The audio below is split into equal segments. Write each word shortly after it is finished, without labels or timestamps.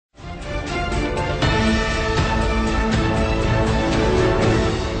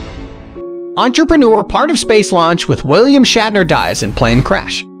entrepreneur part of space launch with William Shatner dies in plane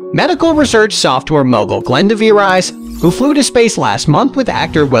crash. Medical research software mogul Glen de Vries, who flew to space last month with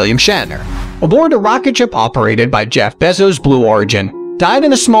actor William Shatner, aboard a rocket ship operated by Jeff Bezos Blue Origin, died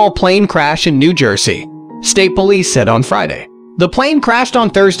in a small plane crash in New Jersey, state police said on Friday. The plane crashed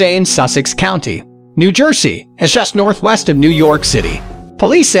on Thursday in Sussex County, New Jersey, just northwest of New York City.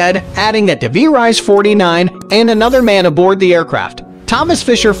 Police said, adding that de Vries, 49, and another man aboard the aircraft, Thomas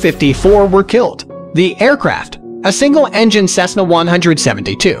Fischer, 54, were killed. The aircraft, a single-engine Cessna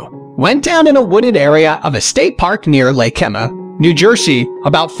 172, went down in a wooded area of a state park near Lake Kemah, New Jersey,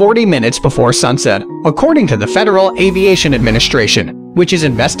 about 40 minutes before sunset, according to the Federal Aviation Administration, which is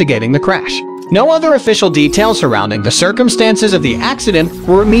investigating the crash. No other official details surrounding the circumstances of the accident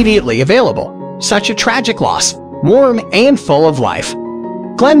were immediately available. Such a tragic loss, warm and full of life.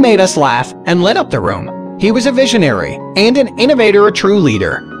 Glen made us laugh and lit up the room. He was a visionary and an innovator, a true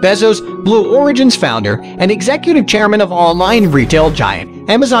leader. Bezos, Blue Origin's founder and executive chairman of online retail giant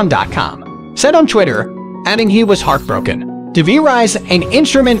Amazon.com, said on Twitter, adding he was heartbroken. De Vries, an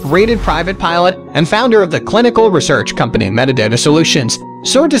instrument-rated private pilot and founder of the clinical research company Metadata Solutions,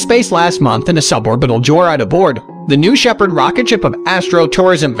 soared to space last month in a suborbital joyride aboard the New Shepard rocket ship of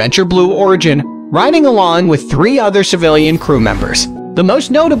astro-tourism venture Blue Origin, riding along with 3 other civilian crew members. The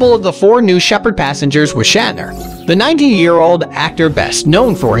most notable of the 4 New Shepard passengers was Shatner, the 90-year-old actor best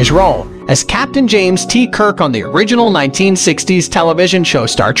known for his role as Captain James T. Kirk on the original 1960s television show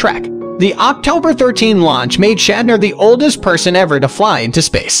Star Trek. The October 13 launch made Shatner the oldest person ever to fly into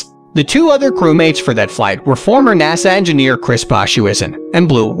space. The 2 other crewmates for that flight were former NASA engineer Chris Boshuizen and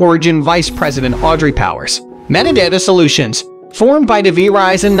Blue Origin Vice President Audrey Powers. Metadata Solutions, formed by de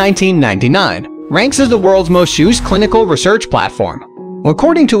Vries in 1999, ranks as the world's most used clinical research platform.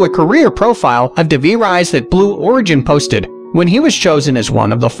 According to a career profile of de Vries that Blue Origin posted when he was chosen as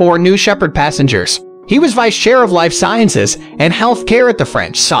one of the 4 New Shepard passengers, he was vice chair of life sciences and healthcare at the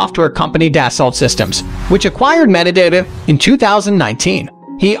French software company Dassault Systems, which acquired Metadata in 2019.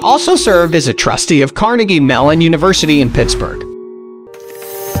 He also served as a trustee of Carnegie Mellon University in Pittsburgh.